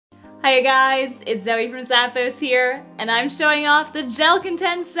Hiya guys, it's Zoe from Zappos here, and I'm showing off the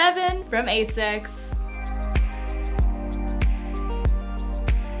Gel-Contend 7 from ASICS.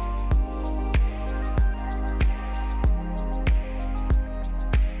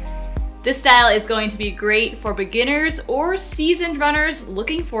 This style is going to be great for beginners or seasoned runners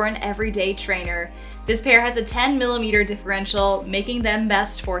looking for an everyday trainer. This pair has a 10mm differential, making them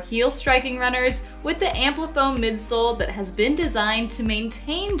best for heel-striking runners with the Amplifoam midsole that has been designed to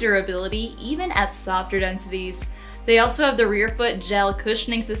maintain durability even at softer densities. They also have the rear foot gel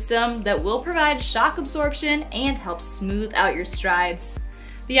cushioning system that will provide shock absorption and help smooth out your strides.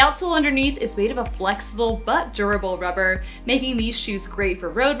 The outsole underneath is made of a flexible but durable rubber, making these shoes great for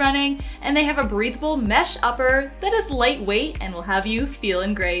road running, and they have a breathable mesh upper that is lightweight and will have you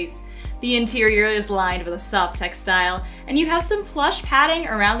feeling great. The interior is lined with a soft textile, and you have some plush padding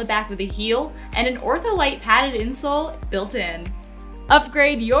around the back of the heel and an Ortholite padded insole built in.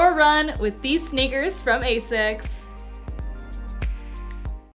 Upgrade your run with these sneakers from ASICS.